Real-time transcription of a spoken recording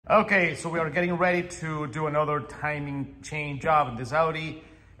Okay, so we are getting ready to do another timing chain job in this Audi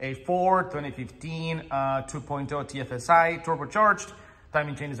A4 2015 2.0 TFSI turbocharged.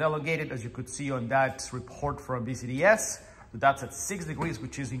 Timing chain is elongated, as you could see on that report from VCDS. So that's at 6 degrees,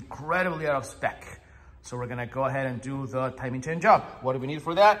 which is incredibly out of spec. So we're gonna go ahead and do the timing chain job. What do we need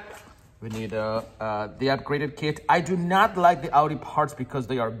for that? We need the upgraded kit. I do not like the Audi parts because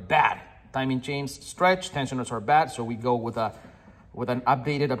they are bad. Timing chains stretch, tensioners are bad, so we go with an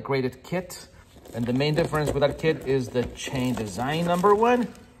updated, upgraded kit. And the main difference with that kit is the chain design, number one.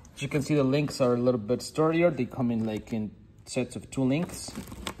 As you can see, the links are a little bit sturdier. They come in like in sets of 2 links.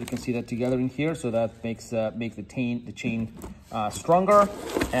 You can see that together in here, so that makes the chain stronger.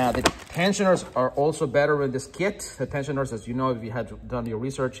 The tensioners are also better with this kit. The tensioners, as you know, if you had done your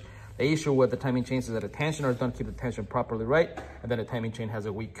research, the issue with the timing chains is that the tensioners don't keep the tension properly right, and then the timing chain has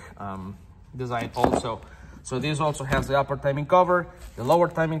a weak design also. So this also has the upper timing cover, the lower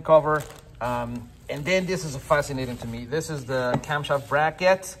timing cover, and then this is fascinating to me. This is the camshaft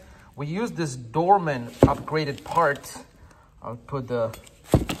bracket. We use this Dorman upgraded part. I'll put the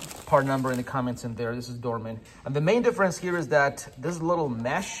part number in the comments in there. This is Dorman. And the main difference here is that this little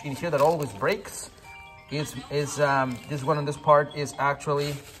mesh in here that always breaks is this one on this part is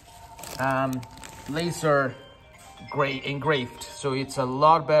actually laser engraved, so it's a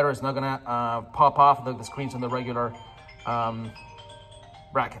lot better. It's not gonna pop off the screens on the regular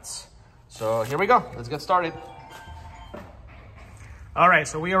brackets. So here we go, let's get started. All right,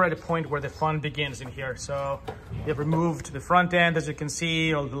 so we are at a point where the fun begins in here. So we have removed the front end. As you can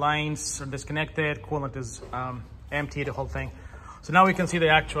see, all the lines are disconnected, coolant is empty, the whole thing. So now we can see the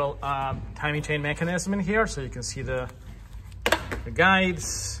actual timing chain mechanism in here. So you can see the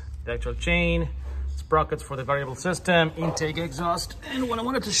guides, the actual chain, sprockets for the variable system, intake, exhaust. And what I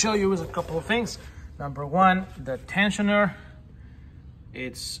wanted to show you is a couple of things. Number one, the tensioner.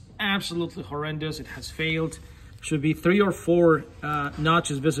 It's absolutely horrendous. It has failed. Should be 3 or 4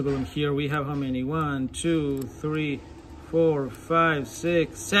 notches visible in here. We have how many? 1, 2, 3, 4, 5,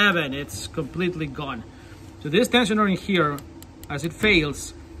 6, 7. It's completely gone. So this tensioner in here, as it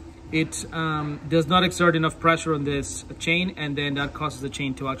fails, it does not exert enough pressure on this chain, and then that causes the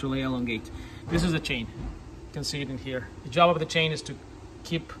chain to actually elongate. This is the chain. You can see it in here. The job of the chain is to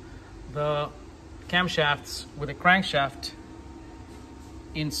keep the camshafts with the crankshaft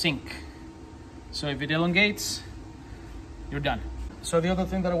in sync. So if it elongates, you're done. So the other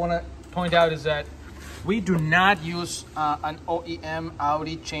thing that I want to point out is that we do not use an OEM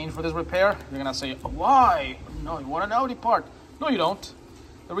Audi chain for this repair. You're gonna say, why? No, you want an Audi part. No, you don't.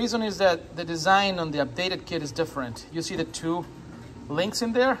 The reason is that the design on the updated kit is different. You see the 2 links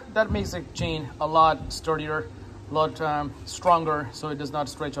in there? That makes the chain a lot sturdier, a lot stronger, so it does not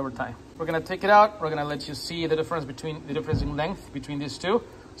stretch over time. We're gonna take it out. We're gonna let you see the difference in length between these 2,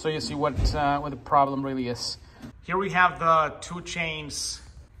 so you see what the problem really is. Here we have the 2 chains.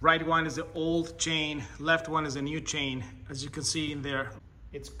 Right one is the old chain, left one is a new chain. As you can see in there,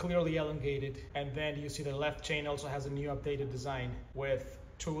 it's clearly elongated. And then you see the left chain also has a new updated design with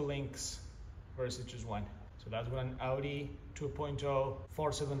 2 links versus just 1. So that's what an Audi 2.0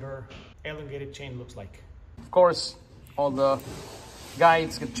 4-cylinder elongated chain looks like. Of course, all the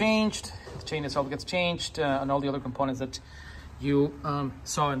guides get changed, the chain itself gets changed, and all the other components that you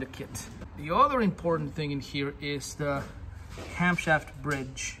saw in the kit. The other important thing in here is the camshaft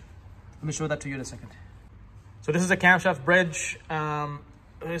bridge. Let me show that to you in a second. So this is a camshaft bridge.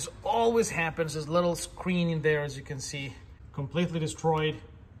 This always happens, this little screen in there, as you can see, completely destroyed.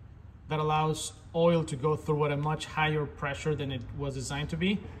 That allows oil to go through at a much higher pressure than it was designed to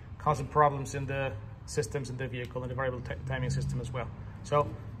be, causing problems in the systems in the vehicle and the variable timing system as well. So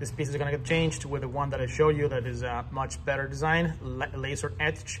this piece is going to get changed with the one that I showed you that is a much better design, laser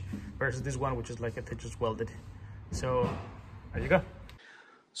etch, versus this one which is like it's just welded. So there you go.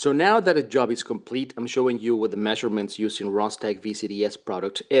 So now that the job is complete, I'm showing you what the measurements using Rostec VCDS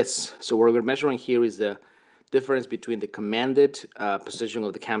product is. So what we're measuring here is the difference between the commanded position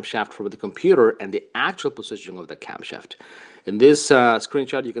of the camshaft from the computer and the actual position of the camshaft. In this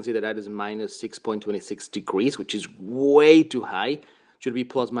screenshot, you can see that that is minus 6.26 degrees, which is way too high. Should be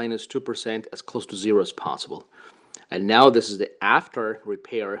plus minus 2%, as close to 0 as possible. And now this is the after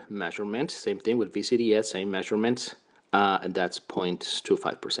repair measurement. Same thing with VCDS, same measurements, and that's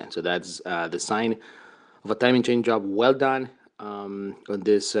 0.25%. So that's the sign of a timing chain job well done on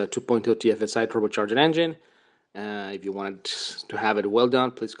this 2.0 TFSI turbocharged engine. If you want to have it well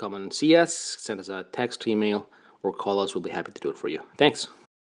done, please come and see us, send us a text, email, or call us. We'll be happy to do it for you. Thanks.